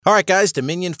All right, guys,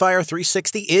 Dominion Fire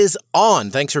 360 is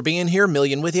on. Thanks for being here.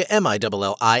 Millian with you,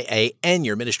 MILLIAN,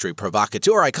 your ministry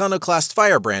provocateur, iconoclast,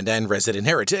 firebrand, and resident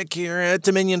heretic here at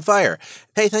Dominion Fire.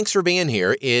 Hey, thanks for being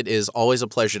here. It is always a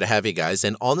pleasure to have you guys.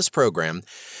 And on this program,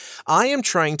 I am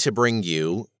trying to bring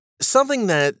you something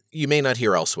that you may not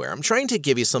hear elsewhere. I'm trying to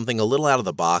give you something a little out of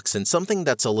the box and something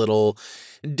that's a little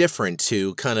different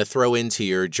to kind of throw into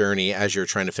your journey as you're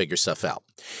trying to figure stuff out.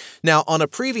 Now, on a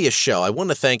previous show, I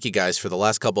want to thank you guys for the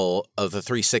last couple of the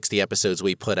 360 episodes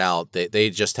we put out.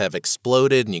 They just have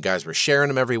exploded, and you guys were sharing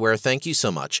them everywhere. Thank you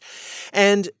so much.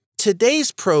 And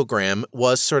today's program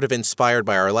was sort of inspired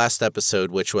by our last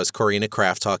episode, which was Corina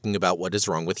Kraft talking about what is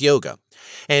wrong with yoga.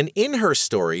 And in her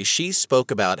story, she spoke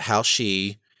about how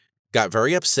she got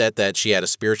very upset that she had a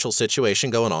spiritual situation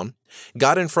going on,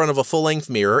 got in front of a full-length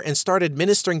mirror, and started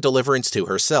ministering deliverance to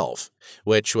herself,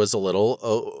 which was a little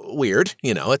weird.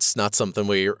 You know, it's not something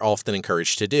we're often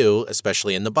encouraged to do,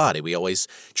 especially in the body. We always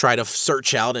try to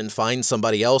search out and find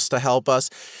somebody else to help us.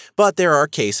 But there are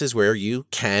cases where you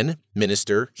can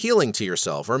minister healing to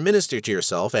yourself or minister to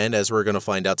yourself, and as we're going to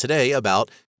find out today, about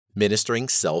ministering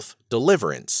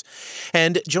self-deliverance.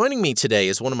 And joining me today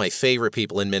is one of my favorite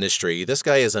people in ministry. This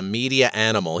guy is a media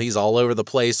animal. He's all over the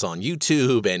place on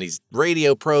YouTube, and he's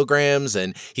radio programs,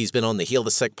 and he's been on the Heal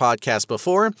the Sick podcast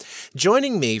before.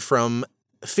 Joining me from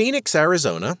Phoenix,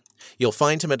 Arizona, you'll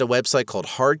find him at a website called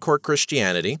Hardcore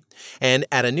Christianity, and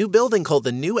at a new building called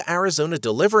the New Arizona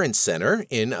Deliverance Center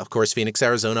in, of course, Phoenix,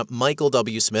 Arizona, Michael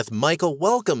W. Smith. Michael,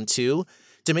 welcome to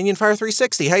Dominion Fire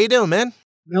 360. How you doing, man?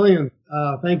 Millian,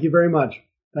 thank you very much.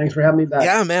 Thanks for having me back.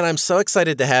 Yeah, man, I'm so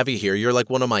excited to have you here. You're like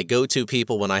one of my go-to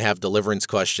people when I have deliverance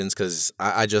questions because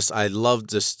I love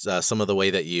just some of the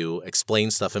way that you explain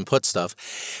stuff and put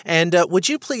stuff. And would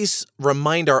you please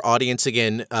remind our audience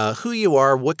again who you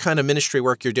are, what kind of ministry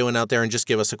work you're doing out there, and just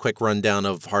give us a quick rundown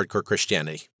of Hardcore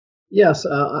Christianity? Yes,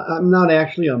 I'm not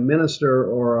actually a minister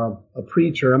or a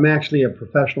preacher. I'm actually a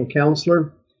professional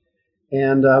counselor.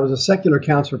 And I was a secular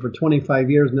counselor for 25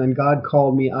 years, and then God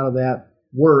called me out of that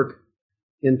work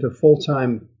into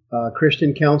full-time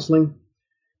Christian counseling.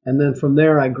 And then from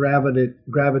there, I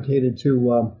gravitated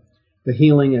to the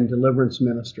healing and deliverance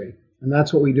ministry. And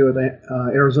that's what we do at the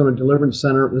Arizona Deliverance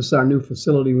Center. This is our new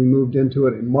facility. We moved into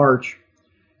it in March.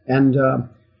 And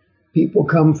people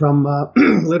come from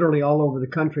literally all over the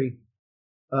country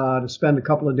to spend a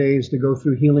couple of days to go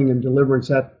through healing and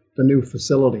deliverance at the new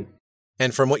facility.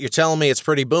 And from what you're telling me, it's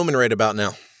pretty booming right about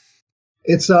now.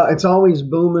 It's always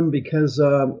booming because,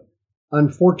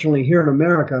 unfortunately, here in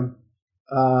America,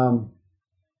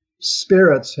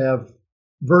 spirits have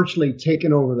virtually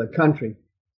taken over the country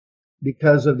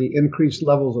because of the increased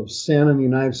levels of sin in the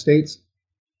United States.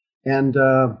 And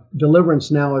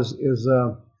deliverance now is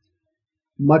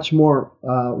much more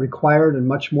required and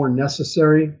much more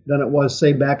necessary than it was,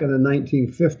 say, back in the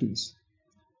 1950s.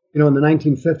 You know, in the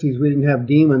 1950s, we didn't have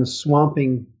demons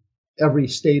swamping every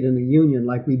state in the union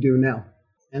like we do now.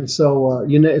 And so,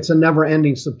 it's a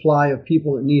never-ending supply of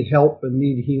people that need help and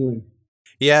need healing.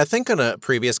 Yeah, I think on a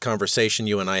previous conversation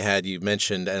you and I had, you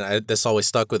mentioned, and this always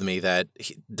stuck with me, that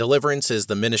deliverance is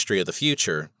the ministry of the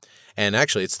future. And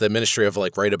actually, it's the ministry of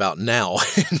like right about now,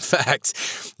 in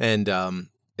fact. And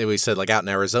we said like out in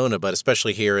Arizona, but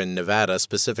especially here in Nevada,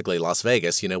 specifically Las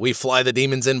Vegas, we fly the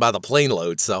demons in by the plane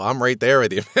load. So I'm right there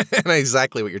with you. I know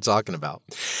exactly what you're talking about.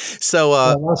 So,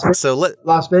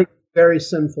 Las Vegas, very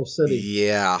sinful city.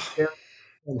 Yeah.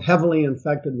 And heavily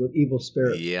infected with evil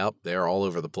spirits. Yep, they're all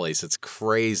over the place. It's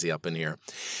crazy up in here.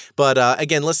 But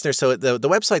again, listeners, so the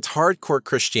website's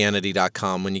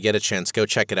hardcorechristianity.com. When you get a chance, go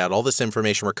check it out. All this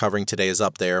information we're covering today is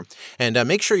up there. And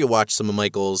make sure you watch some of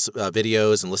Michael's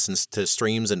videos and listen to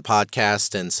streams and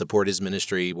podcasts and support his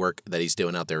ministry work that he's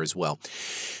doing out there as well.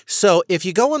 So if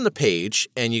you go on the page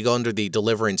and you go under the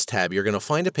Deliverance tab, you're going to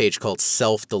find a page called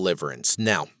Self-Deliverance.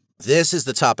 Now, this is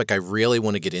the topic I really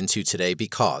want to get into today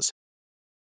because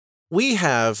we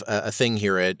have a thing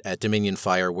here at Dominion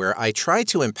Fire where I try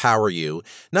to empower you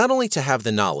not only to have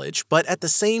the knowledge, but at the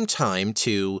same time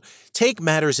to take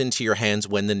matters into your hands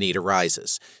when the need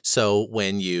arises. So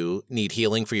when you need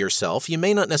healing for yourself, you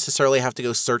may not necessarily have to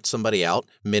go search somebody out,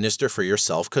 minister for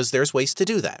yourself, because there's ways to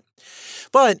do that.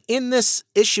 But in this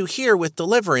issue here with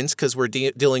deliverance, because we're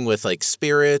dealing with like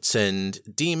spirits and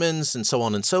demons and so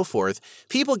on and so forth,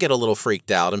 people get a little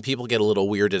freaked out and people get a little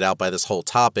weirded out by this whole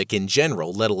topic in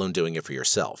general, let alone doing it for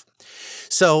yourself.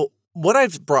 So what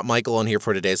I've brought Michael on here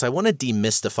for today is I want to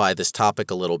demystify this topic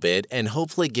a little bit and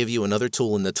hopefully give you another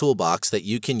tool in the toolbox that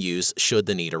you can use should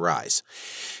the need arise.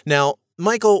 Now,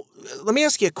 Michael, let me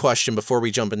ask you a question before we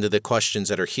jump into the questions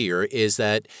that are here, is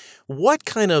that what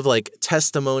kind of like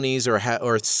testimonies or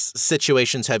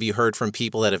situations have you heard from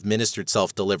people that have ministered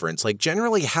self-deliverance? Like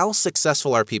generally, how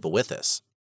successful are people with this?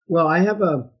 Well, I have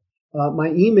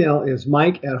my email is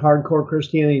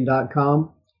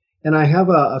mike@hardcorechristianity.com, and I have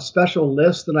a special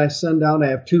list that I send out. I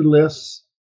have two lists.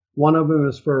 One of them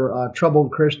is for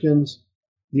troubled Christians.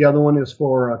 The other one is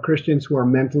for Christians who are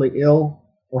mentally ill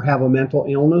or have a mental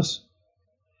illness.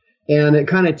 And it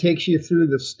kind of takes you through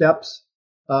the steps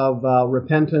of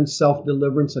repentance,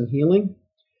 self-deliverance, and healing.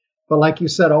 But like you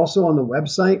said, also on the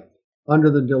website, under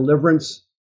the deliverance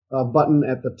button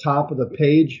at the top of the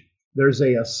page, there's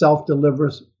a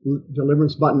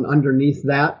self-deliverance button underneath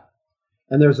that.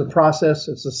 And there's a process.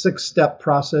 It's a 6-step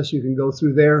process you can go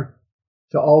through there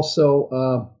to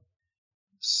also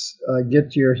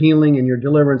get your healing and your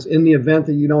deliverance in the event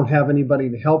that you don't have anybody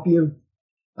to help you.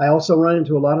 I also run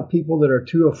into a lot of people that are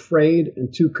too afraid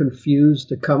and too confused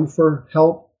to come for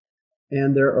help,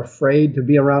 and they're afraid to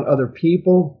be around other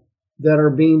people that are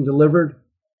being delivered.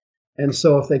 And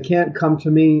so if they can't come to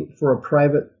me for a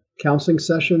private counseling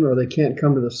session, or they can't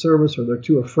come to the service, or they're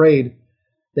too afraid,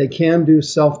 they can do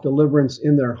self-deliverance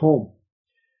in their home.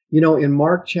 You know, in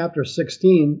Mark chapter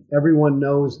 16, everyone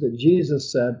knows that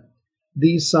Jesus said,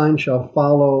 "These signs shall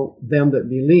follow them that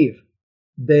believe.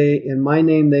 In my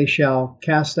name they shall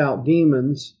cast out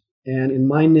demons, and in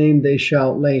my name they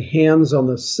shall lay hands on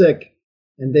the sick,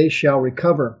 and they shall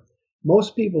recover."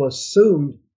 Most people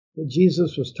assumed that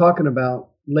Jesus was talking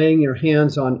about laying your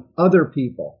hands on other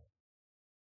people,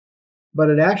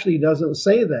 but it actually doesn't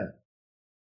say that,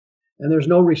 and there's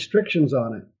no restrictions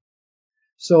on it.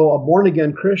 So a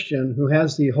born-again Christian who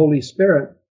has the Holy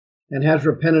Spirit and has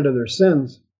repented of their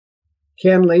sins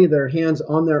can lay their hands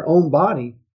on their own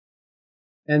body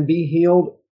and be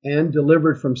healed and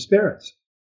delivered from spirits.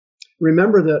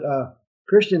 Remember that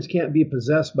Christians can't be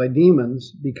possessed by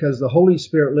demons because the Holy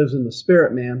Spirit lives in the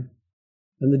spirit man,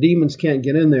 and the demons can't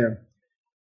get in there.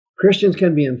 Christians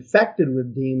can be infected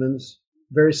with demons,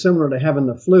 very similar to having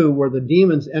the flu, where the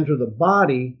demons enter the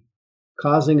body,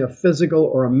 causing a physical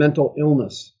or a mental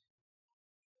illness.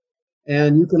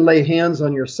 And you can lay hands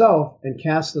on yourself and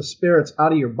cast the spirits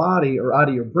out of your body or out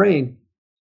of your brain,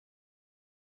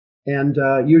 and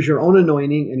use your own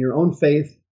anointing and your own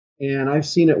faith. And I've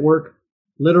seen it work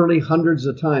literally hundreds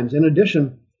of times. In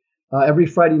addition, every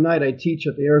Friday night I teach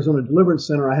at the Arizona Deliverance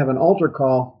Center. I have an altar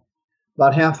call.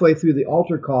 About halfway through the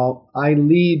altar call, I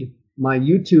lead my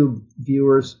YouTube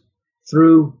viewers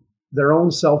through their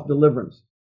own self-deliverance.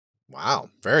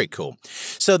 Wow, very cool.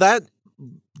 So that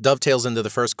dovetails into the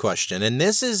first question. And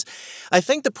this is, I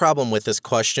think the problem with this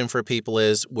question for people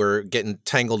is we're getting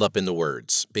tangled up in the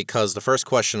words, because the first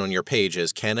question on your page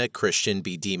is, can a Christian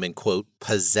be demon, quote,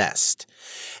 possessed?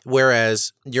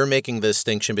 Whereas you're making the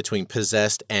distinction between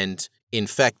possessed and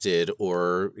infected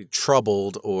or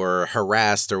troubled or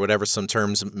harassed or whatever some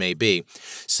terms may be.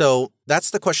 So that's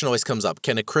the question always comes up.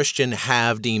 Can a Christian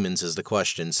have demons is the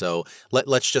question. So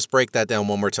let's just break that down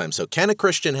one more time. So can a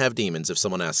Christian have demons if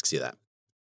someone asks you that?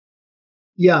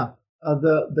 Yeah,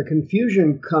 the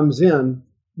confusion comes in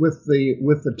with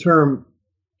the term,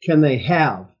 can they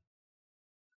have?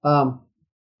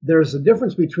 There's a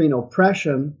difference between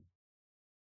oppression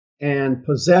and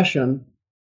possession.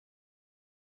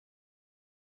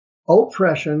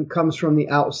 Oppression comes from the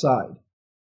outside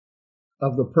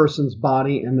of the person's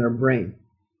body and their brain.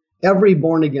 Every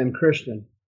born-again Christian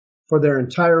for their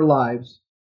entire lives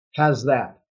has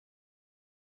that.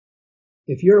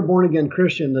 If you're a born-again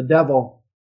Christian, the devil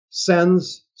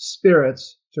sends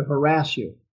spirits to harass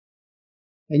you,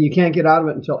 and you can't get out of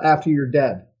it until after you're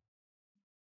dead.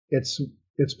 It's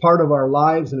part of our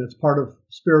lives, and it's part of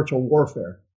spiritual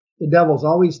warfare. The devil's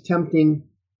always tempting,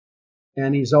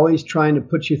 and he's always trying to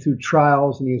put you through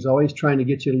trials, and he's always trying to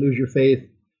get you to lose your faith.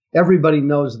 Everybody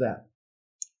knows that.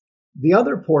 The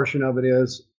other portion of it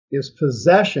is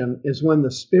possession, is when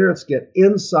the spirits get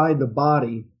inside the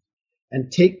body and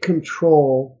take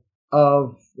control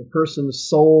of the person's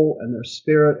soul and their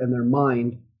spirit and their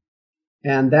mind.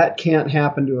 And that can't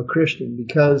happen to a Christian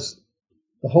because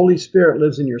the Holy Spirit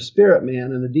lives in your spirit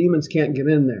man, and the demons can't get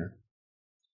in there.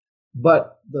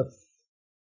 But the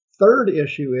third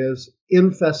issue is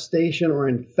infestation or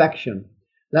infection.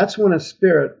 That's when a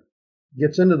spirit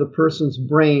gets into the person's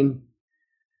brain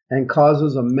and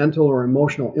causes a mental or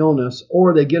emotional illness,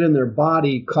 or they get in their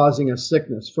body causing a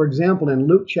sickness. For example, in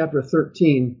Luke chapter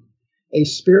 13, a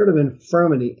spirit of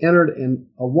infirmity entered in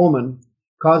a woman,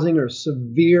 causing her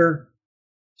severe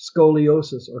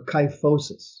scoliosis or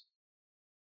kyphosis.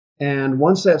 And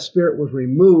once that spirit was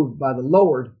removed by the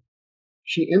Lord,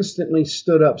 she instantly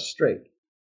stood up straight.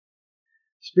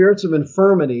 Spirits of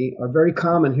infirmity are very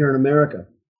common here in America,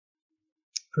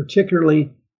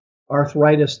 particularly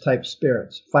arthritis-type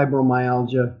spirits,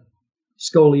 fibromyalgia,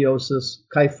 scoliosis,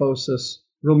 kyphosis,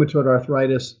 rheumatoid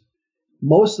arthritis.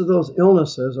 Most of those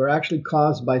illnesses are actually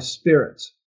caused by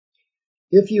spirits.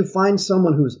 If you find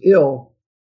someone who's ill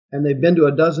and they've been to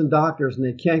a dozen doctors and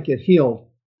they can't get healed,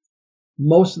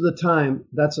 most of the time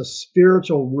that's a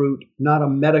spiritual root, not a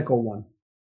medical one.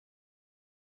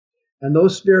 And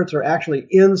those spirits are actually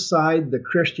inside the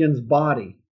Christian's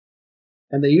body.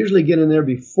 And they usually get in there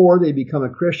before they become a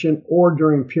Christian or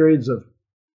during periods of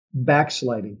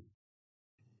backsliding.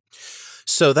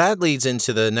 So that leads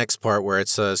into the next part where it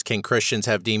says, can Christians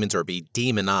have demons or be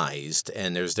demonized?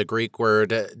 And there's the Greek word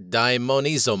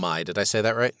daimonizomai. Did I say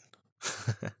that right?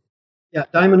 Yeah,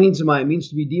 daimonizomai means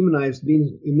to be demonized.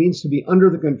 It means to be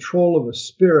under the control of a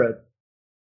spirit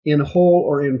in whole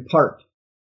or in part.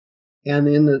 And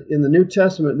in the New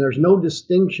Testament, there's no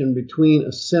distinction between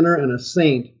a sinner and a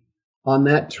saint on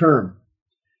that term.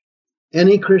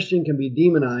 Any Christian can be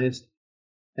demonized,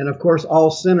 and of course,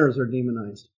 all sinners are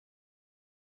demonized.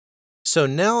 So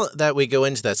now that we go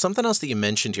into that, something else that you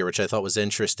mentioned here, which I thought was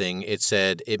interesting, it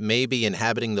said it may be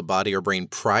inhabiting the body or brain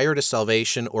prior to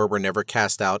salvation or were never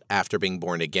cast out after being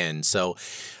born again. So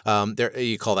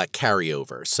you call that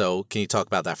carryover. So can you talk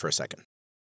about that for a second?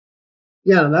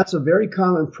 Yeah, that's a very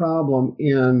common problem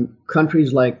in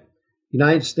countries like the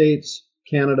United States,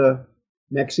 Canada,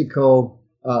 Mexico,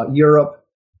 Europe.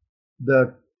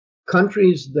 The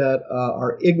countries that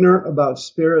are ignorant about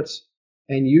spirits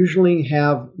and usually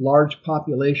have large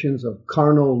populations of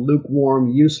carnal, lukewarm,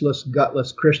 useless,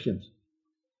 gutless Christians.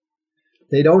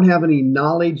 They don't have any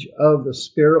knowledge of the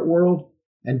spirit world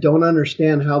and don't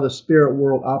understand how the spirit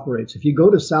world operates. If you go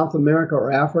to South America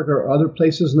or Africa or other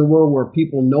places in the world where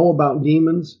people know about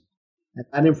demons, and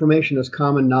that information is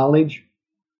common knowledge,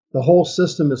 the whole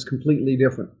system is completely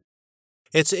different.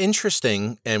 It's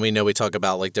interesting, and we know we talk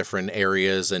about like different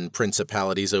areas and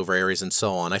principalities over areas and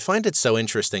so on. I find it so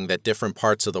interesting that different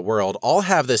parts of the world all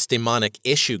have this demonic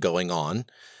issue going on,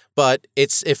 but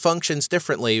it functions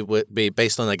differently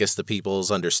based on, I guess, the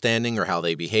people's understanding or how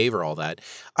they behave or all that.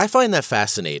 I find that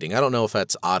fascinating. I don't know if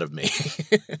that's odd of me.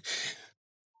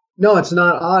 No, it's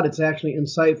not odd. It's actually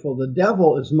insightful. The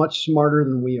devil is much smarter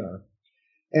than we are.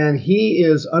 And he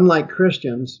is, unlike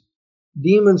Christians,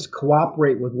 demons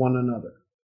cooperate with one another.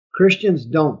 Christians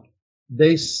don't.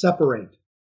 They separate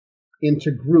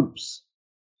into groups.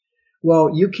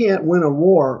 Well, you can't win a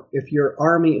war if your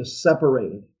army is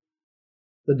separated.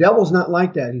 The devil's not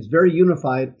like that. He's very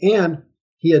unified, and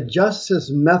he adjusts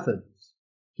his methods.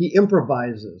 He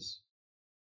improvises.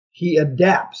 He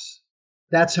adapts.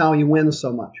 That's how he wins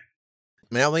so much.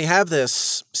 Now, we have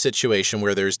this situation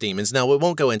where there's demons. Now, we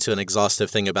won't go into an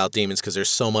exhaustive thing about demons because there's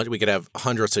so much. We could have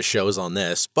hundreds of shows on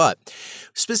this. But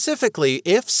specifically,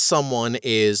 if someone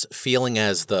is feeling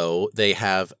as though they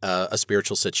have a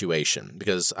spiritual situation,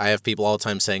 because I have people all the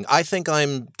time saying, I think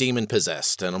I'm demon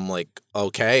possessed. And I'm like,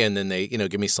 okay. And then they,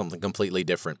 give me something completely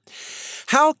different.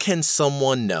 How can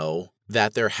someone know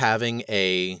that they're having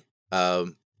a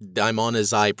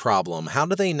Daimonizai problem? How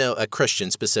do they know, a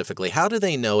Christian specifically, how do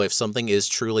they know if something is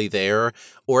truly there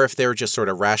or if they're just sort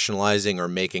of rationalizing or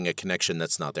making a connection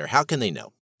that's not there? How can they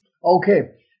know?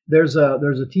 Okay, there's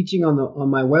a teaching on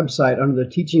my website under the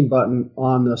teaching button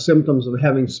on the symptoms of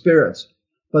having spirits.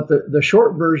 But the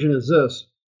short version is this.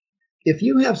 If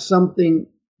you have something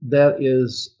that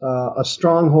is a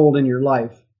stronghold in your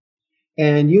life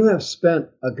and you have spent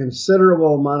a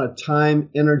considerable amount of time,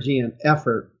 energy, and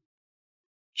effort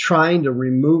trying to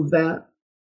remove that,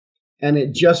 and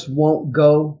it just won't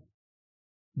go,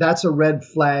 that's a red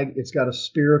flag. It's got a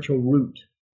spiritual root.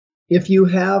 If you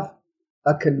have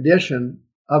a condition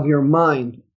of your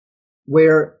mind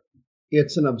where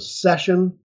it's an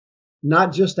obsession,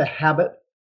 not just a habit,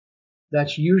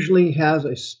 that usually has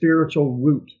a spiritual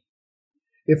root.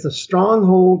 If the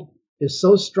stronghold is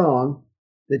so strong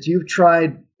that you've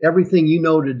tried everything you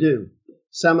know to do,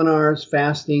 seminars,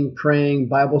 fasting, praying,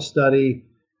 Bible study,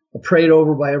 prayed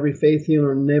over by every faith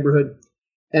healer in the neighborhood,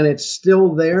 and it's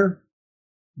still there,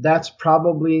 that's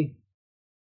probably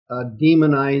a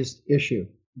demonized issue.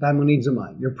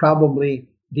 Daimonizomai. You're probably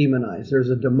demonized. There's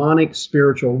a demonic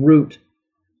spiritual root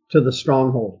to the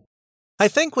stronghold. I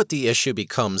think what the issue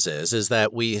becomes is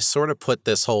that we sort of put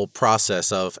this whole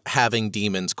process of having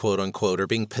demons, quote unquote, or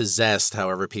being possessed,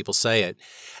 however people say it,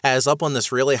 as up on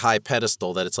this really high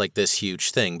pedestal that it's like this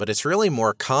huge thing. But it's really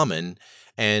more common,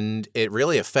 and it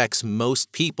really affects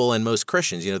most people and most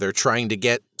Christians. They're trying to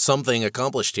get something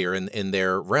accomplished here in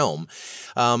their realm.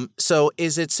 So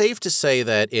is it safe to say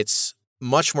that it's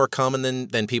much more common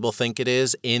than people think it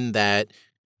is, in that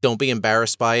Don't be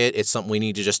embarrassed by it. It's something we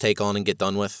need to just take on and get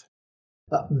done with.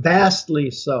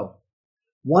 Vastly so.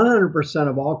 100%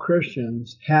 of all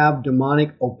Christians have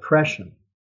demonic oppression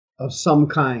of some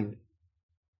kind.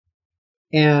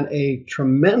 And a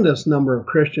tremendous number of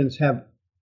Christians have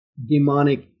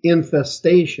demonic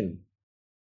infestation.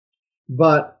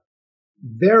 But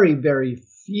very, very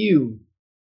few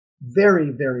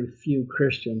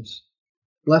Christians,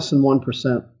 less than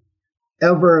 1%,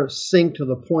 ever sink to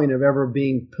the point of ever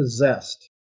being possessed.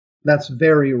 That's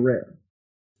very rare.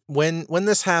 When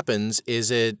this happens,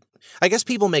 is it, I guess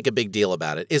people make a big deal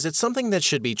about it. Is it something that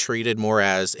should be treated more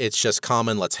as it's just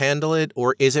common, let's handle it,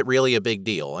 or is it really a big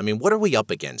deal? I mean, what are we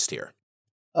up against here?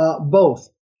 Both.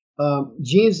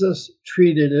 Jesus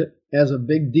treated it as a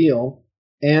big deal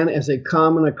and as a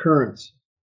common occurrence.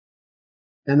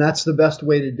 And that's the best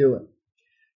way to do it.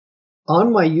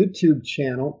 On my YouTube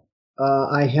channel,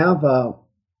 I have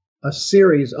a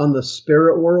series on the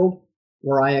spirit world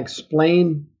where I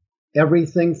explain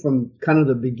everything from kind of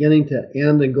the beginning to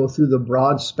end and go through the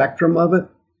broad spectrum of it,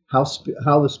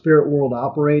 how the spirit world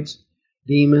operates,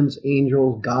 demons,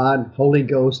 angels, God, Holy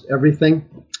Ghost, everything.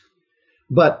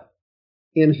 But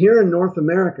here in North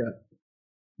America,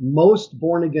 most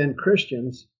born-again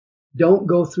Christians don't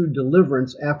go through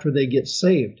deliverance after they get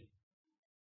saved.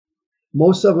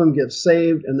 Most of them get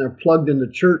saved and they're plugged into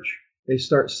church. They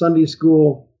start Sunday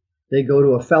school. They go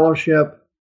to a fellowship.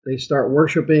 They start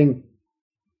worshiping.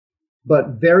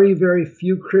 But very, very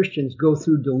few Christians go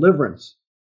through deliverance.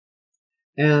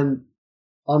 And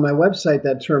on my website,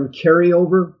 that term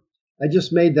carryover, I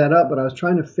just made that up, but I was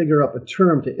trying to figure up a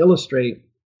term to illustrate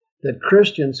that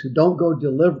Christians who don't go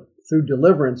through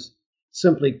deliverance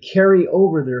simply carry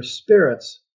over their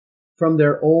spirits from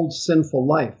their old sinful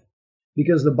life.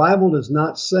 Because the Bible does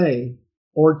not say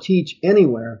or teach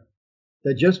anywhere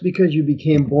that just because you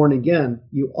became born again,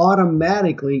 you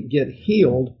automatically get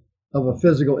healed of a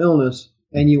physical illness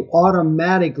and you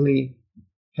automatically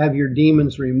have your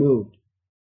demons removed.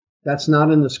 That's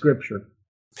not in the scripture.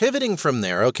 Pivoting from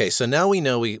there, okay, so now we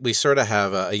know we sort of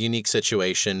have a unique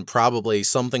situation, probably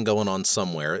something going on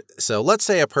somewhere. So let's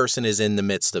say a person is in the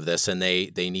midst of this and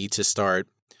they need to start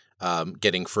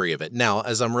getting free of it. Now,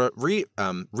 as I'm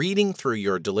reading through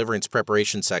your deliverance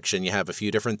preparation section, you have a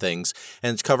few different things,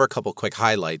 and cover a couple quick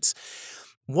highlights.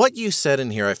 What you said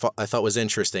in here I thought was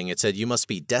interesting. It said you must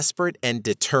be desperate and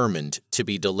determined to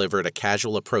be delivered. A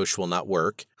casual approach will not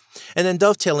work. And then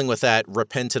dovetailing with that,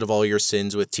 repented of all your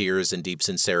sins with tears and deep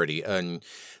sincerity. And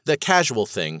the casual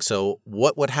thing. So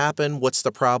what would happen? What's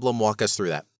the problem? Walk us through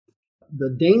that.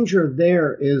 The danger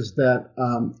there is that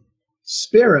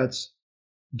spirits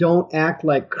don't act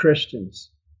like Christians.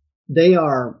 They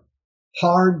are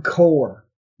hardcore.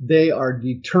 They are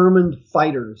determined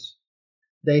fighters.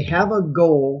 They have a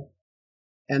goal,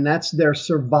 and that's their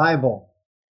survival.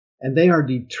 And they are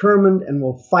determined and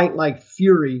will fight like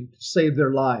fury to save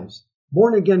their lives.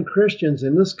 Born-again Christians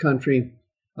in this country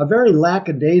are very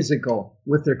lackadaisical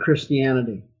with their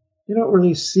Christianity. They don't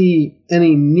really see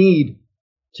any need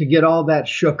to get all that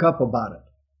shook up about it.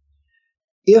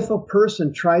 If a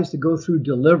person tries to go through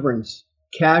deliverance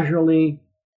casually,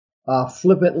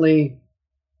 flippantly,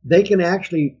 they can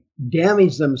actually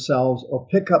damage themselves or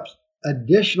pick up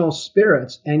additional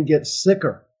spirits and get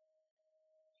sicker.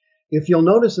 If you'll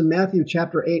notice in Matthew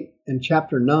chapter 8 and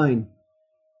chapter 9,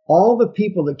 all the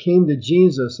people that came to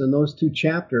Jesus in those two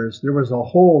chapters, there was a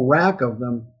whole rack of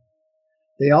them.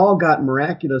 They all got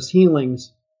miraculous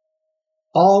healings.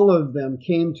 All of them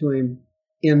came to him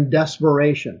in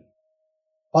desperation.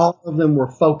 All of them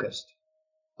were focused.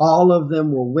 All of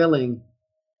them were willing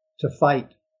to fight.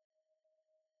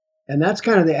 And that's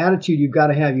kind of the attitude you've got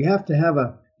to have. You have to have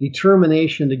a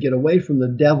determination to get away from the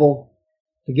devil,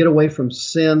 to get away from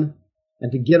sin,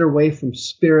 and to get away from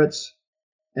spirits,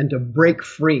 and to break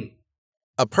free.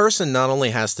 A person not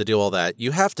only has to do all that,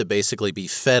 you have to basically be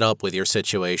fed up with your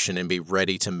situation and be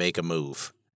ready to make a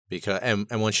move. And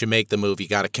once you make the move, you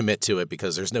got to commit to it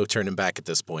because there's no turning back at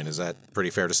this point. Is that pretty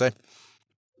fair to say?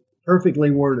 Perfectly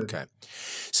worded. Okay.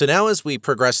 So now as we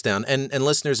progress down, and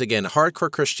listeners, again,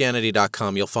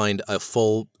 hardcorechristianity.com, you'll find a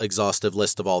full exhaustive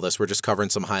list of all this. We're just covering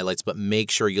some highlights, but make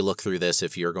sure you look through this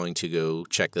if you're going to go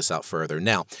check this out further.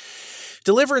 Now,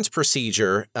 deliverance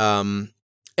procedure,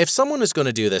 if someone is going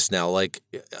to do this now, like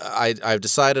I've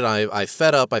decided I've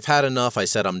fed up, I've had enough, I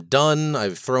said I'm done,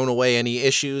 I've thrown away any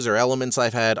issues or elements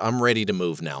I've had, I'm ready to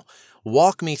move now.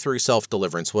 Walk me through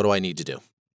self-deliverance. What do I need to do?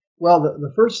 Well,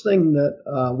 the first thing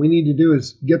that we need to do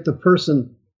is get the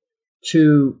person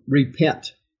to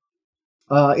repent.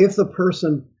 If the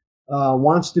person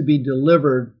wants to be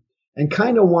delivered and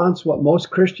kind of wants what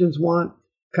most Christians want,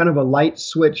 kind of a light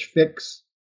switch fix,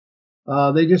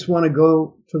 They just want to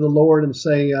go to the Lord and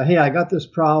say, hey, I got this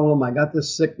problem. I got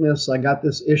this sickness. I got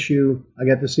this issue. I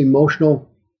got this emotional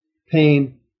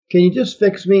pain. Can you just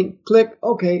fix me? Click.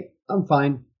 Okay, I'm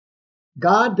fine.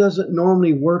 God doesn't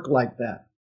normally work like that.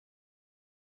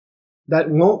 That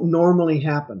won't normally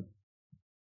happen,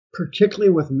 particularly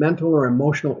with mental or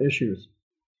emotional issues.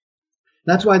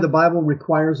 That's why the Bible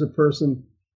requires a person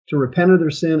to repent of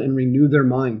their sin and renew their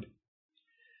mind.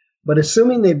 But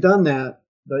assuming they've done that,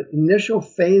 the initial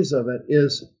phase of it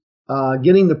is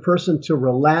getting the person to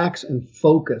relax and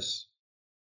focus.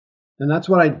 And that's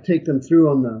what I take them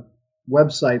through on the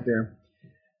website there.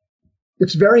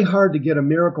 It's very hard to get a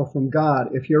miracle from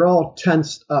God if you're all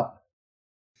tensed up.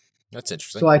 That's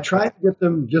interesting. So I try to get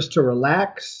them just to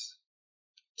relax,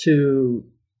 again,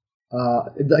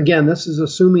 this is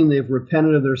assuming they've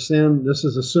repented of their sin. This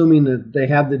is assuming that they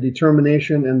have the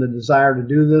determination and the desire to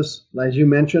do this, as you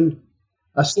mentioned.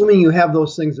 Assuming you have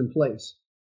those things in place.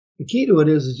 The key to it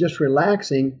is just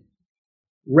relaxing,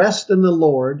 rest in the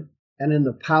Lord and in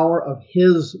the power of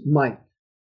His might.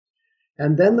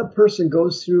 And then the person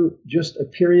goes through just a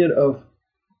period of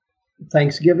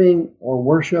thanksgiving or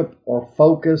worship or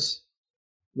focus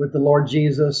with the Lord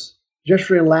Jesus, just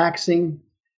relaxing,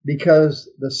 because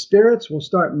the spirits will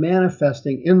start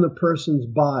manifesting in the person's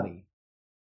body.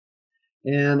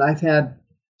 And I've had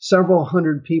several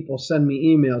hundred people send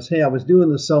me emails. Hey, I was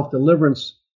doing the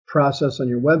self-deliverance process on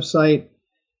your website,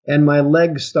 and my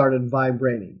legs started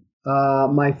vibrating.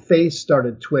 My face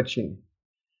started twitching.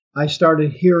 I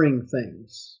started hearing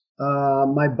things.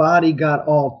 My body got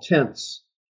all tense.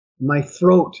 My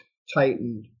throat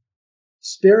tightened.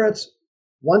 Spirits,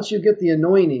 once you get the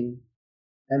anointing,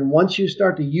 and once you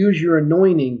start to use your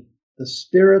anointing, the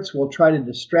spirits will try to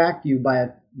distract you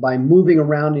by moving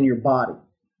around in your body.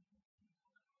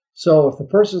 So if the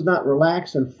person's not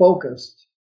relaxed and focused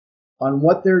on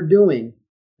what they're doing,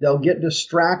 they'll get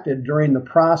distracted during the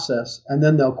process, and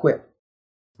then they'll quit.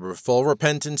 We're full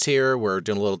repentance here. We're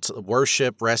doing a little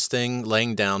worship, resting,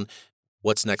 laying down.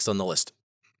 What's next on the list?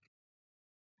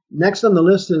 Next on the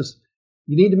list is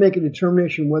you need to make a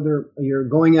determination whether you're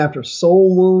going after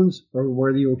soul wounds or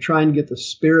whether you're trying to get the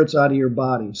spirits out of your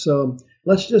body. So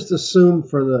let's just assume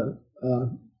for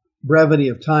the brevity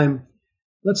of time,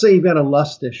 let's say you've got a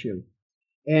lust issue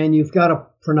and you've got a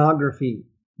pornography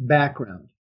background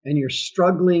and you're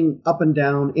struggling up and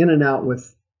down, in and out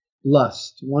with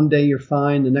lust. One day you're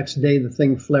fine, the next day the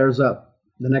thing flares up.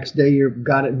 The next day you've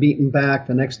got it beaten back,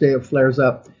 the next day it flares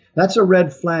up. That's a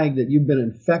red flag that you've been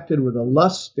infected with a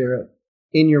lust spirit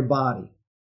in your body.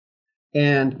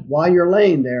 And while you're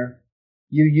laying there,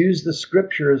 you use the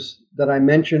scriptures that I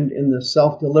mentioned in the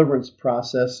self-deliverance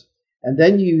process, and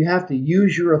then you have to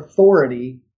use your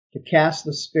authority to cast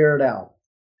the spirit out.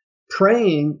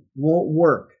 Praying won't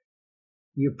work.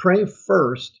 You pray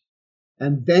first,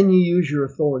 and then you use your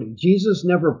authority. Jesus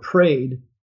never prayed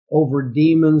over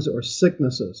demons or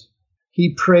sicknesses.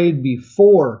 He prayed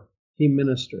before He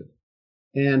ministered.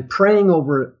 And praying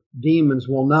over demons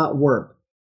will not work,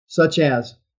 such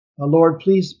as, Lord,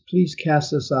 please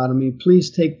cast this out of me. Please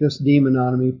take this demon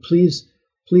out of me.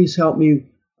 Please help me.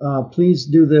 Please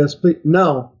do this. Please.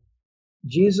 No,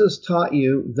 Jesus taught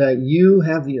you that you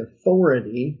have the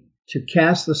authority to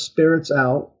cast the spirits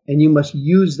out, and you must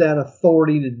use that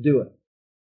authority to do it.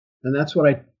 And that's what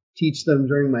I teach them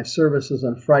during my services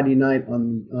on Friday night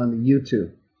on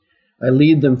YouTube. I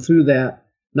lead them through that,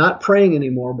 not praying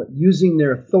anymore, but using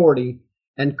their authority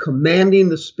and commanding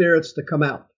the spirits to come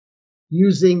out,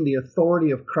 using the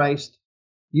authority of Christ,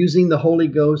 using the Holy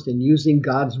Ghost, and using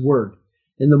God's Word.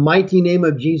 In the mighty name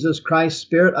of Jesus Christ,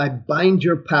 Spirit, I bind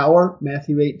your power,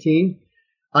 Matthew 18.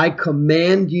 I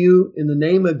command you in the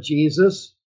name of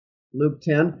Jesus, Luke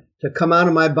 10, to come out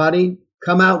of my body.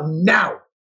 Come out now.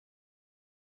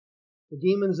 The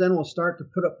demons then will start to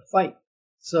put up a fight.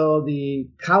 So the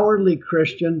cowardly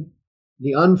Christian,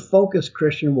 the unfocused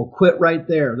Christian will quit right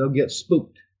there. They'll get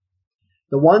spooked.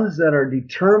 The ones that are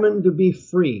determined to be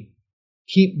free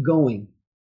keep going.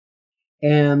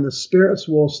 And the spirits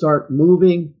will start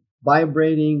moving,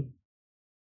 vibrating.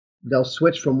 They'll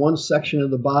switch from one section of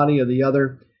the body or the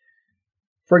other.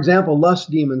 For example,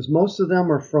 lust demons, most of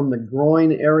them are from the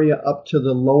groin area up to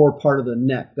the lower part of the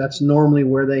neck. That's normally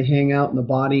where they hang out in the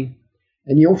body.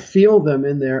 And you'll feel them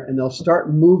in there, and they'll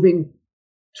start moving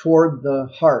toward the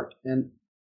heart and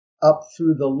up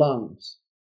through the lungs.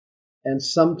 And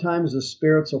sometimes the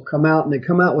spirits will come out, and they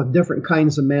come out with different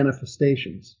kinds of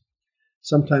manifestations.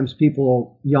 Sometimes people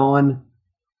will yawn.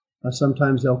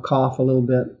 Sometimes they'll cough a little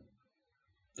bit.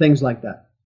 Things like that.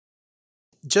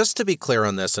 just to be clear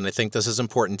on this, and I think this is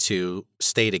important to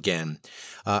state again,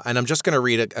 and I'm just going to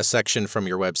read a section from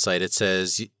your website. It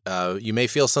says, you may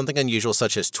feel something unusual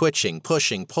such as twitching,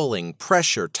 pushing, pulling,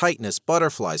 pressure, tightness,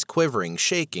 butterflies, quivering,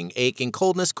 shaking, aching,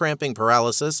 coldness, cramping,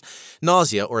 paralysis,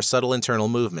 nausea, or subtle internal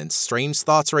movements, strange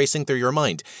thoughts racing through your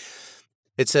mind.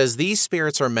 It says these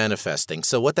spirits are manifesting.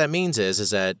 So what that means is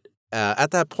that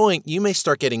at that point, you may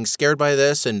start getting scared by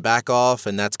this and back off,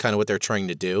 and that's kind of what they're trying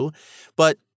to do.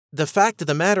 But the fact of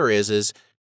the matter is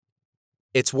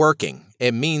it's working.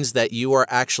 It means that you are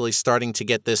actually starting to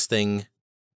get this thing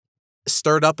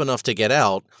stirred up enough to get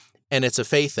out, and it's a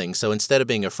faith thing. So instead of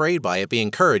being afraid by it, be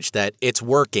encouraged that it's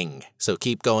working. So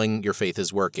keep going. Your faith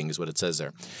is working is what it says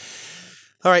there.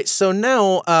 All right, so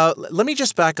now let me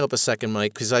just back up a second,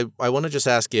 Mike, because I want to just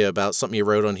ask you about something you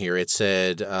wrote on here. It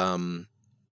said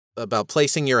about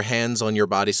placing your hands on your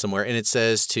body somewhere, and it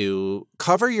says to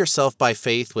cover yourself by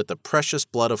faith with the precious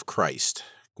blood of Christ.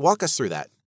 Walk us through that.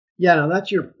 Yeah, now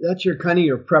that's your kind of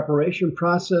your preparation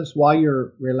process while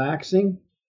you're relaxing,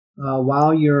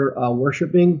 while you're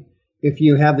worshiping. If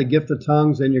you have the gift of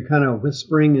tongues, then you're kind of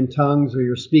whispering in tongues, or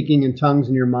you're speaking in tongues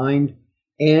in your mind,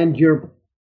 and you're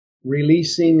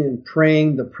releasing and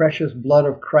praying the precious blood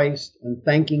of Christ and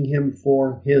thanking Him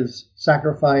for His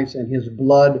sacrifice and His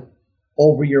blood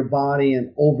over your body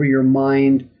and over your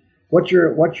mind. What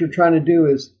you're trying to do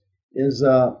is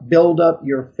build up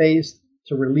your faith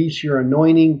to release your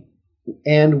anointing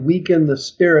and weaken the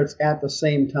spirits at the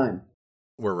same time.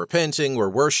 We're repenting, we're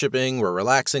worshiping, we're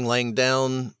relaxing, laying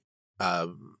down.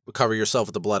 Cover yourself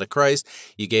with the blood of Christ.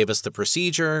 You gave us the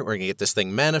procedure. We're going to get this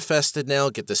thing manifested now,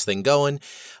 get this thing going.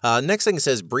 Next thing it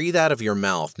says, breathe out of your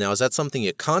mouth. Now, is that something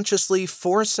you consciously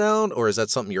force out, or is that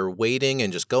something you're waiting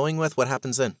and just going with? What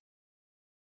happens then?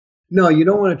 No, you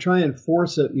don't want to try and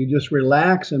force it. You just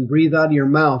relax and breathe out of your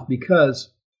mouth, because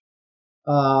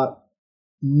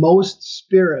most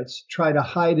spirits try to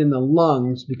hide in the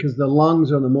lungs, because the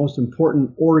lungs are the most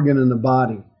important organ in the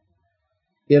body.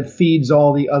 It feeds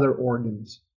all the other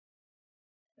organs.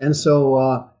 And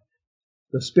so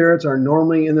the spirits are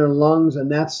normally in their lungs,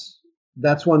 and that's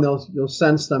when you'll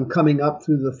sense them coming up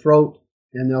through the throat,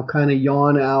 and they'll kind of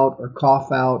yawn out or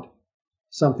cough out,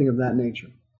 something of that nature.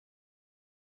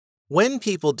 When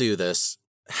people do this,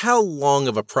 how long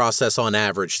of a process on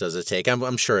average does it take?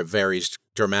 I'm sure it varies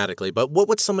dramatically, but what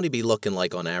would somebody be looking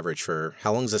like on average for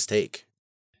how long does this take?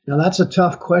 Now, that's a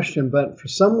tough question, but for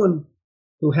someone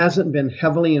who hasn't been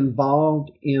heavily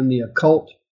involved in the occult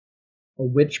or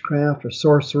witchcraft or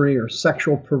sorcery or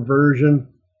sexual perversion,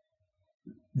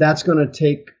 that's going to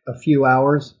take a few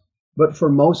hours. But for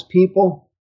most people,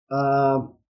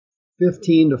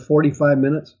 15 to 45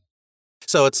 minutes.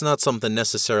 So it's not something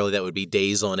necessarily that would be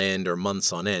days on end or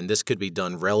months on end. This could be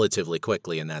done relatively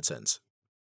quickly in that sense.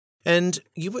 And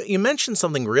you mentioned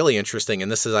something really interesting,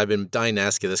 and this is, I've been dying to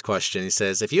ask you this question. He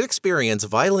says, if you experience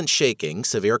violent shaking,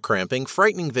 severe cramping,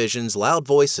 frightening visions, loud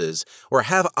voices, or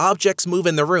have objects move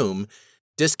in the room,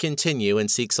 discontinue and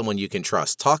seek someone you can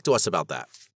trust. Talk to us about that.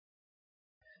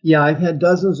 Yeah, I've had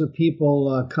dozens of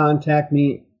people contact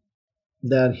me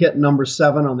that hit number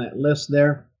 7 on that list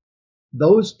there.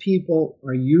 Those people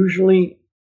are usually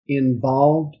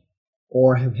involved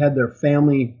or have had their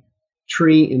family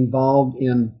tree involved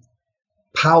in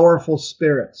powerful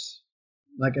spirits,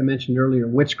 like I mentioned earlier,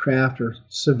 witchcraft or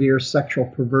severe sexual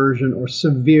perversion or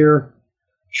severe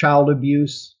child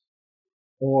abuse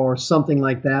or something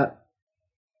like that.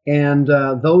 And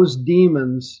those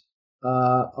demons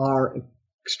are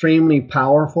extremely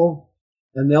powerful,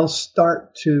 and they'll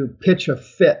start to pitch a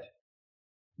fit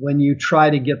when you try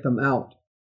to get them out.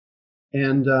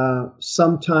 And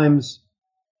sometimes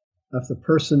if the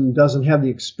person doesn't have the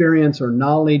experience or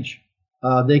knowledge,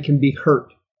 they can be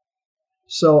hurt.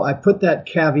 So I put that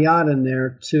caveat in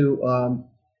there to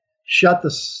shut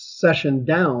the session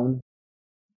down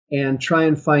and try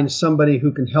and find somebody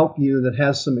who can help you that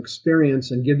has some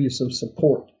experience and give you some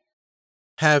support.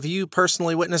 Have you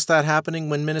personally witnessed that happening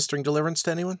when ministering deliverance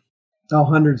to anyone? Oh,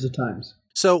 hundreds of times.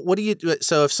 So what do you do?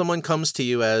 So if someone comes to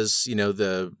you as,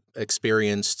 the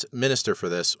experienced minister for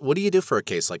this, what do you do for a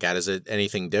case like that? Is it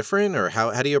anything different, or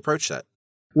how do you approach that?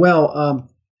 Well,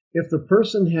 if the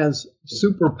person has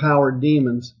superpowered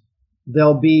demons,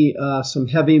 there'll be some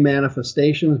heavy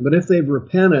manifestations, but if they've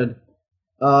repented,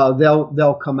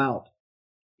 they'll come out.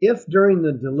 If during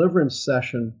the deliverance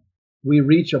session we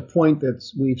reach a point that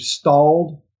we've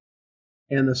stalled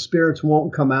and the spirits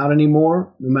won't come out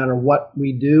anymore, no matter what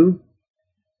we do,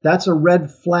 that's a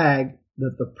red flag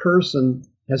that the person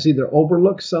has either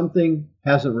overlooked something,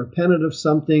 hasn't repented of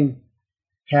something,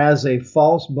 has a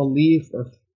false belief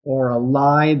or a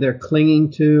lie they're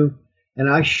clinging to, And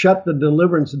I shut the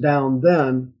deliverance down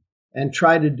then and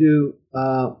try to do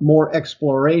more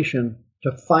exploration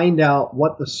to find out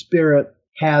what the spirit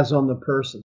has on the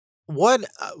person. What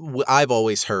I've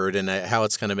always heard and how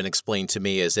it's kind of been explained to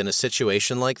me is in a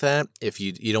situation like that, if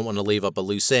you don't want to leave up a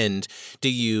loose end, do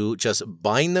you just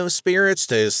bind those spirits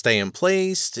to stay in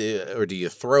place, or do you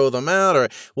throw them out, or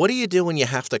what do you do when you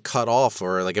have to cut off,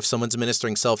 or like if someone's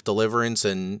ministering self-deliverance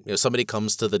and somebody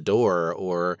comes to the door,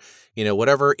 or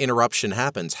whatever interruption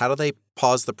happens, how do they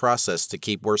pause the process to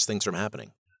keep worse things from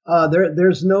happening?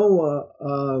 There's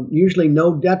usually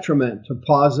no detriment to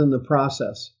pausing the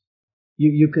process.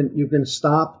 You can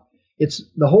stop. It's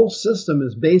the whole system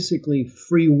is basically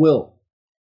free will.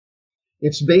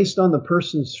 It's based on the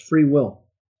person's free will,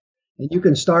 and you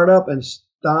can start up and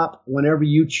stop whenever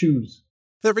you choose.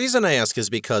 The reason I ask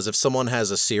is because if someone has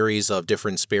a series of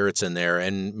different spirits in there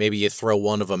and maybe you throw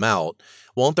one of them out,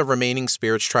 won't the remaining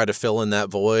spirits try to fill in that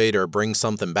void or bring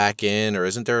something back in, or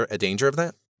isn't there a danger of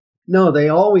that? No, there's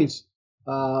always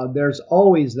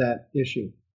that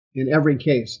issue in every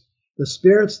case. The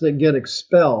spirits that get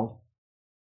expelled,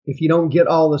 if you don't get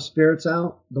all the spirits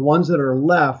out, the ones that are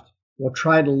left will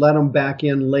try to let them back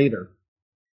in later.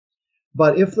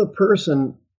 But if the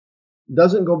person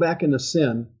doesn't go back into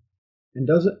sin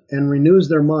and renews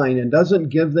their mind and doesn't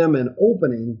give them an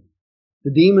opening,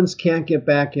 the demons can't get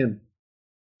back in.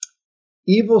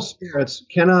 Evil spirits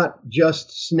cannot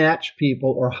just snatch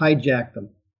people or hijack them.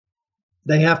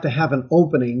 They have to have an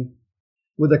opening,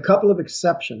 with a couple of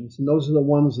exceptions, and those are the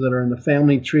ones that are in the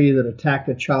family tree that attack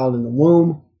a child in the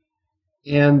womb,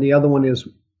 and the other one is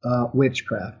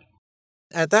witchcraft.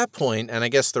 At that point, and I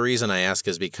guess the reason I ask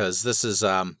is because this is,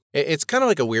 it's kind of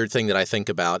like a weird thing that I think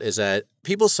about, is that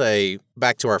people say,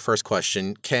 back to our first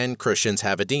question, can Christians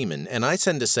have a demon? And I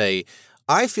tend to say,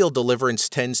 I feel deliverance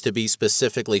tends to be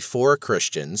specifically for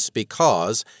Christians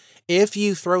because if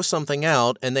you throw something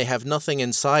out and they have nothing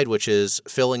inside, which is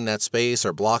filling that space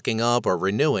or blocking up or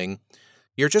renewing,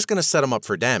 you're just going to set them up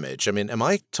for damage. I mean, am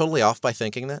I totally off by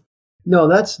thinking that? No,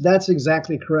 that's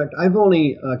exactly correct. I've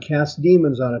only cast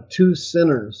demons out of 2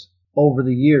 sinners over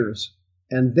the years.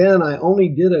 And then I only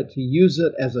did it to use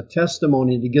it as a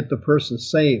testimony to get the person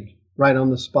saved right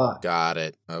on the spot. Got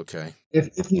it. Okay.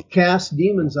 If you cast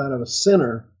demons out of a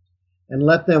sinner and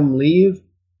let them leave,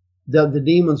 the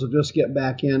demons will just get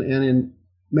back in. And in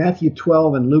Matthew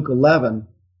 12 and Luke 11,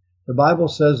 the Bible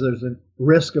says there's a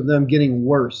risk of them getting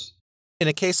worse. In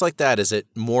a case like that, is it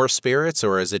more spirits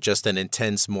or is it just an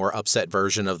intense, more upset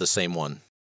version of the same one?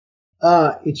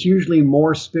 It's usually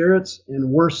more spirits and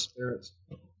worse spirits,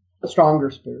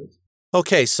 stronger spirits.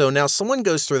 Okay, so now someone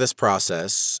goes through this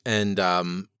process and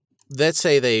let's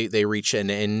say they reach an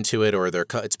end to it, or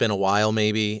it's been a while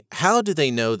maybe. How do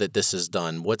they know that this is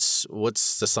done? What's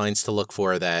the signs to look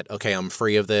for that, okay, I'm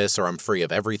free of this or I'm free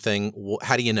of everything?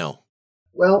 How do you know?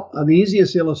 Well, the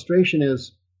easiest illustration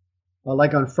is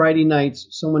like on Friday nights,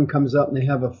 someone comes up and they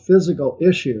have a physical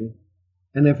issue.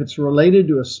 And if it's related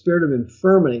to a spirit of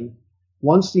infirmity,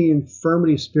 once the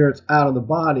infirmity spirit's out of the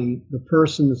body, the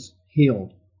person's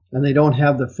healed and they don't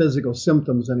have the physical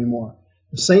symptoms anymore.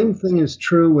 The same thing is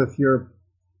true with your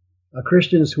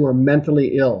Christians who are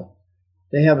mentally ill.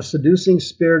 They have a seducing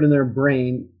spirit in their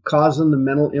brain causing the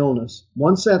mental illness.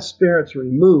 Once that spirit's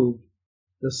removed,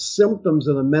 the symptoms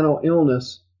of the mental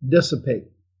illness dissipate.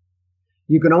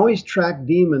 You can always track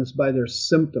demons by their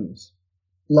symptoms: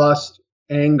 lust,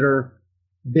 anger,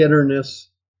 bitterness,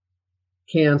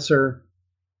 cancer,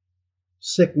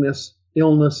 sickness,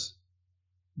 illness.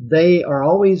 They are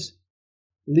always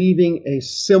leaving a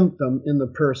symptom in the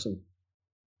person.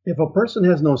 If a person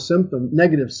has no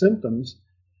negative symptoms,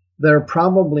 they're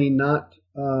probably not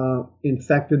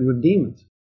infected with demons.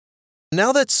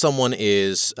 Now that someone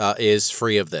is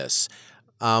free of this,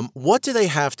 what do they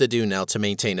have to do now to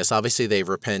maintain this? Obviously, they've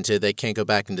repented. They can't go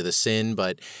back into the sin,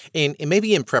 but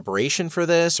maybe in preparation for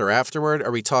this or afterward,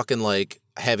 are we talking like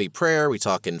heavy prayer? Are we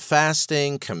talking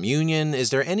fasting, communion?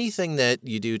 Is there anything that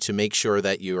you do to make sure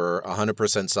that you're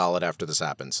 100% solid after this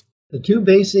happens? The 2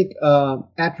 basic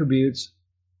attributes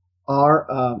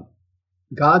are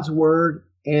God's word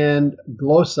and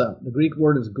glossa. The Greek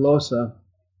word is glossa.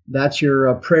 That's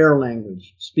your prayer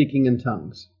language, speaking in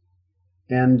tongues.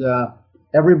 And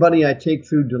everybody I take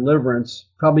through deliverance,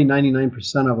 probably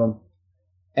 99% of them,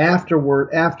 after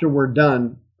we're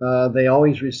done, they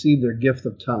always receive their gift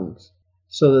of tongues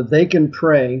so that they can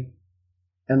pray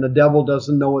and the devil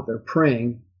doesn't know what they're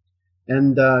praying.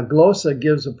 And glossa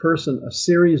gives a person a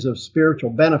series of spiritual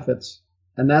benefits.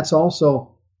 And that's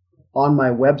also on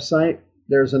my website.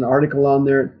 There's an article on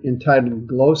there entitled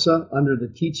Glossa under the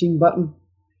teaching button.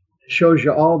 It shows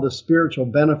you all the spiritual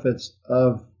benefits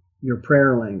of your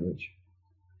prayer language.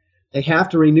 They have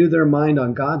to renew their mind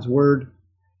on God's word.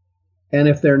 And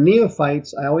if they're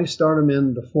neophytes, I always start them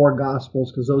in the four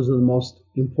Gospels because those are the most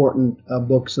important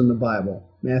books in the Bible.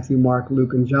 Matthew, Mark,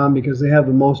 Luke, and John, because they have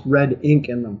the most red ink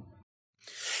in them.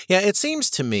 Yeah, it seems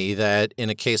to me that in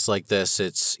a case like this,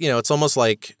 it's almost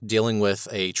like dealing with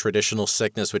a traditional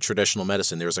sickness with traditional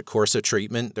medicine. There's a course of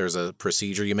treatment, there's a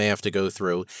procedure you may have to go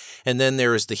through, and then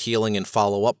there's the healing and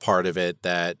follow-up part of it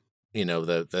that,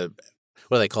 the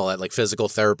what do they call it, like physical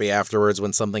therapy afterwards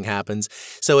when something happens.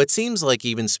 So it seems like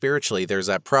even spiritually, there's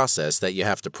that process that you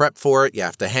have to prep for it, you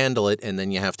have to handle it, and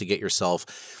then you have to get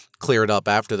yourself cleared up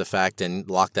after the fact and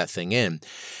lock that thing in.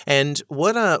 And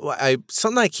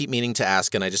something I keep meaning to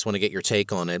ask, and I just want to get your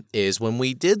take on it, is when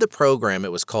we did the program,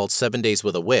 it was called 7 Days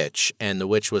with a Witch, and the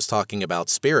witch was talking about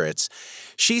spirits.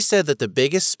 She said that the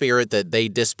biggest spirit that they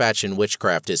dispatch in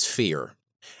witchcraft is fear.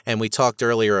 And we talked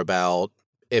earlier about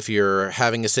if you're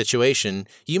having a situation,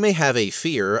 you may have a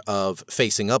fear of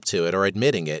facing up to it or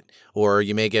admitting it, or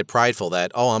you may get prideful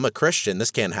that, oh, I'm a Christian,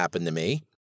 this can't happen to me.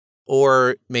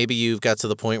 Or maybe you've got to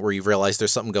the point where you've realized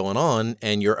there's something going on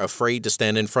and you're afraid to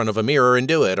stand in front of a mirror and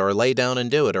do it, or lay down and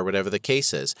do it, or whatever the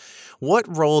case is. What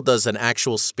role does an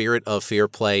actual spirit of fear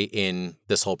play in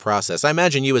this whole process? I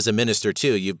imagine you as a minister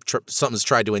too, something's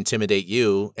tried to intimidate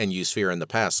you and use fear in the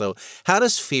past. So how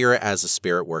does fear as a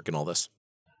spirit work in all this?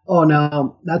 Oh,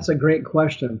 now, that's a great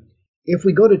question. If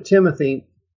we go to Timothy,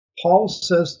 Paul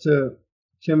says to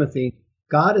Timothy,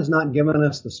 God has not given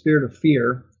us the spirit of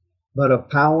fear, but of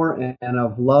power and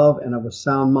of love and of a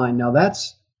sound mind. Now,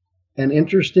 that's an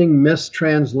interesting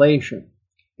mistranslation.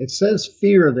 It says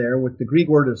fear there, with the Greek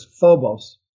word is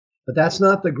phobos, but that's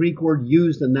not the Greek word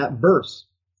used in that verse.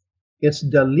 It's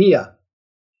dalia.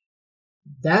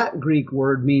 That Greek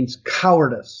word means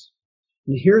cowardice.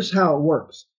 And here's how it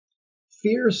works.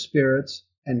 Fear spirits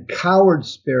and coward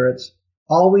spirits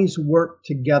always work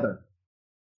together.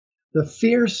 The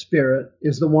fear spirit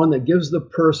is the one that gives the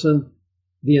person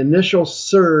the initial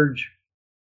surge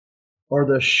or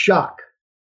the shock.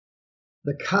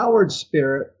 The coward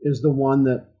spirit is the one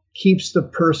that keeps the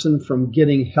person from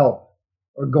getting help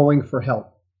or going for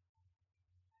help.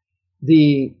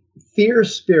 The fear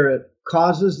spirit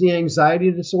causes the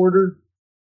anxiety disorder.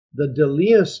 The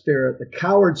Delia spirit, the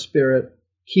coward spirit,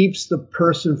 keeps the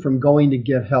person from going to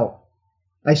get help.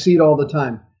 I see it all the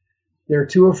time. They're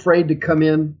too afraid to come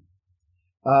in.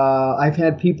 I've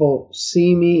had people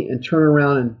see me and turn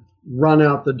around and run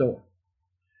out the door.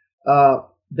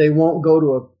 They won't go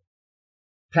to a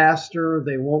pastor.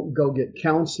 They won't go get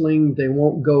counseling. They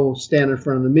won't go stand in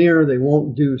front of the mirror. They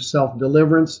won't do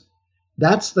self-deliverance.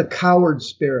 That's the coward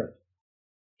spirit.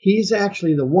 He's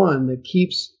actually the one that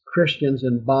keeps Christians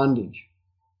in bondage.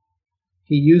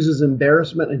 He uses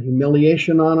embarrassment and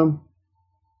humiliation on them,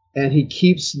 and he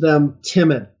keeps them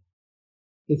timid.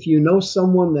 If you know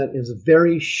someone that is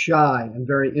very shy and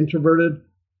very introverted,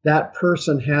 that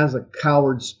person has a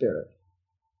coward spirit.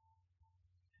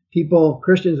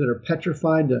 Christians that are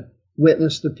petrified to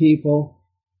witness to people,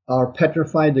 are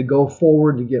petrified to go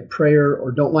forward to get prayer,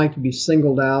 or don't like to be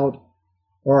singled out,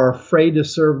 or are afraid to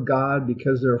serve God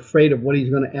because they're afraid of what he's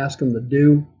going to ask them to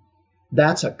do,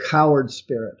 that's a coward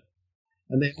spirit.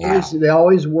 And they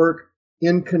always work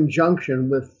in conjunction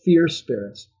with fear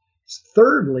spirits.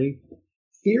 Thirdly,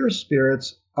 fear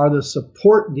spirits are the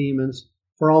support demons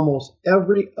for almost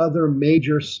every other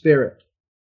major spirit.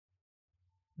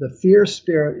 The fear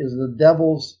spirit is the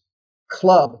devil's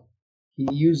club he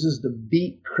uses to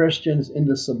beat Christians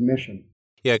into submission.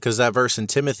 Yeah, because that verse in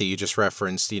Timothy you just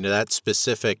referenced, that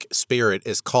specific spirit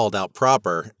is called out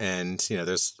proper. And,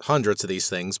 there's hundreds of these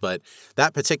things, but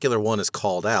that particular one is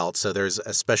called out. So there's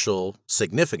a special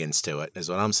significance to it, is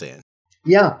what I'm saying.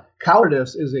 Yeah,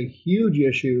 cowardice is a huge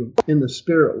issue in the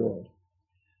spirit world.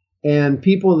 And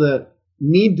people that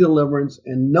need deliverance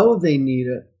and know they need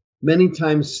it, many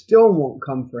times still won't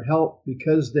come for help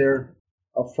because they're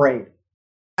afraid.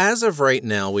 As of right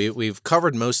now, we've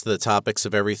covered most of the topics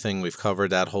of everything. We've covered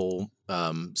that whole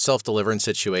self-deliverance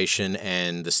situation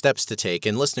and the steps to take.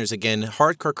 And listeners, again,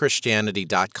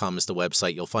 hardcorechristianity.com is the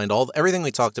website. You'll find everything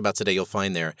we talked about today, you'll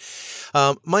find there.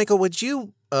 Michael, would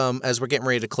you, as we're getting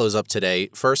ready to close up today,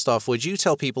 first off, would you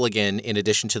tell people again, in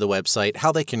addition to the website,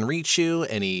 how they can reach you,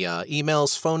 any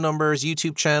emails, phone numbers,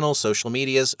 YouTube channels, social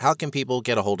medias? How can people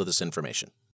get a hold of this information?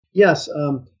 Yes.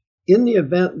 In the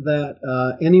event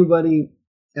that anybody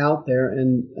out there,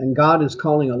 and God is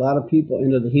calling a lot of people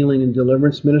into the healing and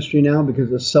deliverance ministry now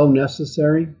because it's so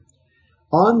necessary.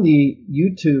 On the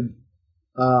YouTube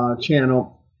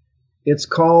channel, it's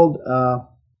called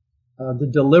the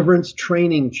Deliverance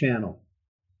Training Channel.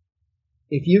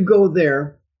 If you go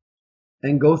there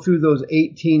and go through those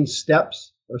 18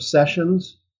 steps or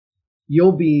sessions,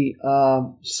 you'll be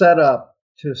set up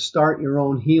to start your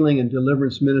own healing and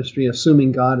deliverance ministry,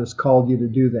 assuming God has called you to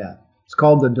do that. It's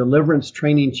called the Deliverance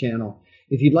Training Channel.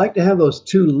 If you'd like to have those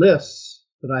 2 lists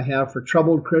that I have for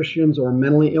troubled Christians or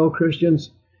mentally ill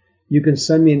Christians, you can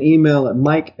send me an email at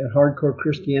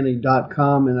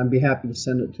mike@hardcorechristianity.com, and I'd be happy to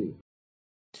send it to you.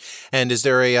 And is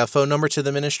there a phone number to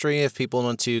the ministry if people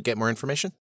want to get more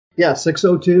information? Yeah,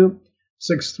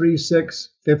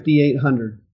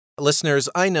 602-636-5800. Listeners,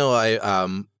 I know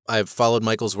I've followed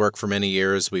Michael's work for many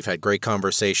years. We've had great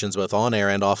conversations both on air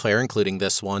and off air, including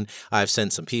this one. I've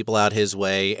sent some people out his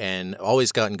way and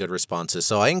always gotten good responses.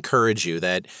 So I encourage you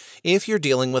that if you're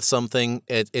dealing with something,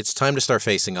 it's time to start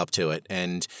facing up to it.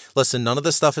 And listen, none of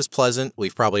this stuff is pleasant.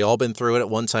 We've probably all been through it at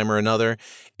one time or another.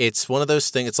 It's one of those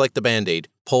things, it's like the Band-Aid.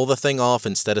 Pull the thing off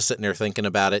instead of sitting there thinking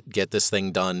about it. Get this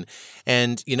thing done.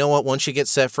 And you know what? Once you get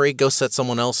set free, go set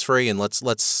someone else free, and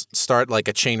let's start like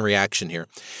a chain reaction here.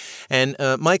 And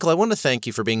Michael, I want to thank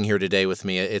you for being here today with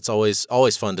me. It's always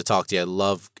fun to talk to you. I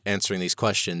love answering these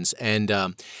questions. And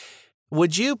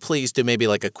would you please do maybe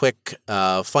like a quick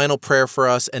final prayer for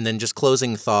us, and then just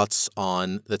closing thoughts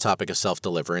on the topic of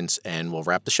self-deliverance, and we'll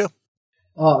wrap the show.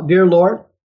 Dear Lord,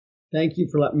 thank you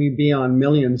for letting me be on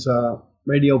Millions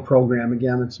radio program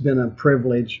again. It's been a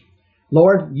privilege.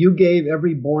 Lord, you gave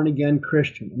every born-again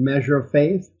Christian a measure of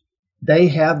faith. They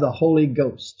have the Holy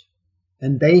Ghost,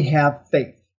 and they have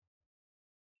faith,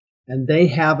 and they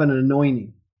have an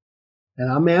anointing.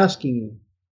 And I'm asking you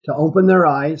to open their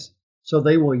eyes so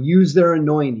they will use their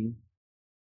anointing.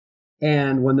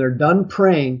 And when they're done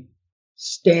praying,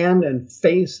 stand and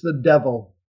face the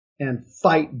devil and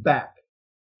fight back.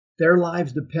 Their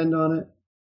lives depend on it,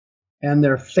 and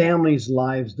their families'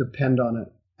 lives depend on it,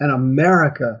 and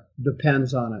America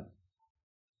depends on it.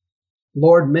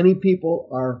 Lord, many people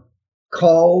are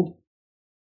called,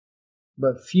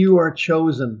 but few are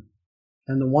chosen.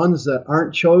 And the ones that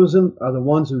aren't chosen are the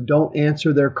ones who don't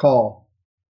answer their call.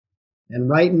 And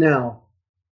right now,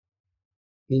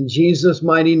 in Jesus'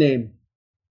 mighty name,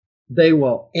 they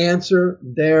will answer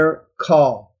their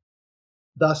call.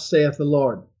 Thus saith the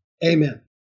Lord. Amen.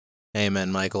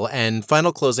 Amen, Michael. And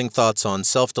final closing thoughts on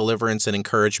self-deliverance and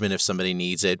encouragement if somebody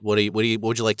needs it. What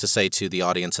would you like to say to the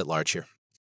audience at large here?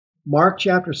 Mark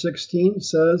chapter 16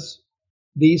 says,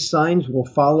 "These signs will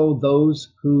follow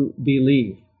those who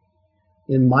believe.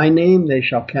 In my name they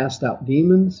shall cast out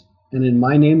demons, and in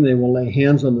my name they will lay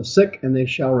hands on the sick, and they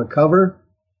shall recover."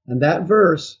 And that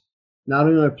verse not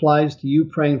only applies to you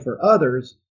praying for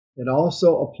others, it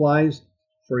also applies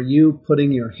for you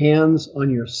putting your hands on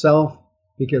yourself,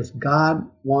 because God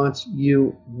wants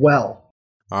you well.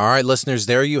 All right, listeners,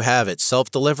 there you have it.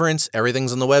 Self-deliverance,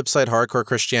 everything's on the website,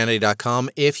 hardcorechristianity.com.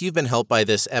 If you've been helped by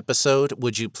this episode,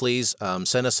 would you please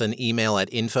send us an email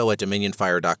at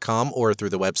info@dominionfire.com or through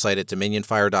the website at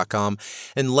dominionfire.com,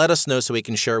 and let us know so we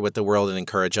can share it with the world and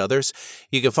encourage others.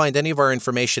 You can find any of our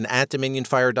information at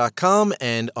dominionfire.com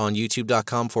and on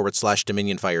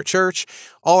youtube.com/dominionfire church.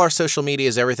 All our social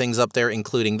medias, everything's up there,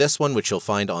 including this one, which you'll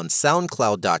find on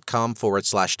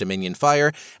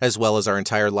soundcloud.com/dominionfire, as well as our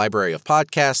entire library of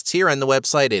podcasts here on the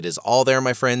website. It is all there,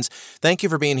 my friends. Thank you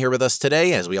for being here with us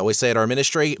today. As we always say at our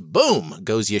ministry, boom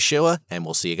goes Yeshua, and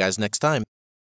we'll see you guys next time.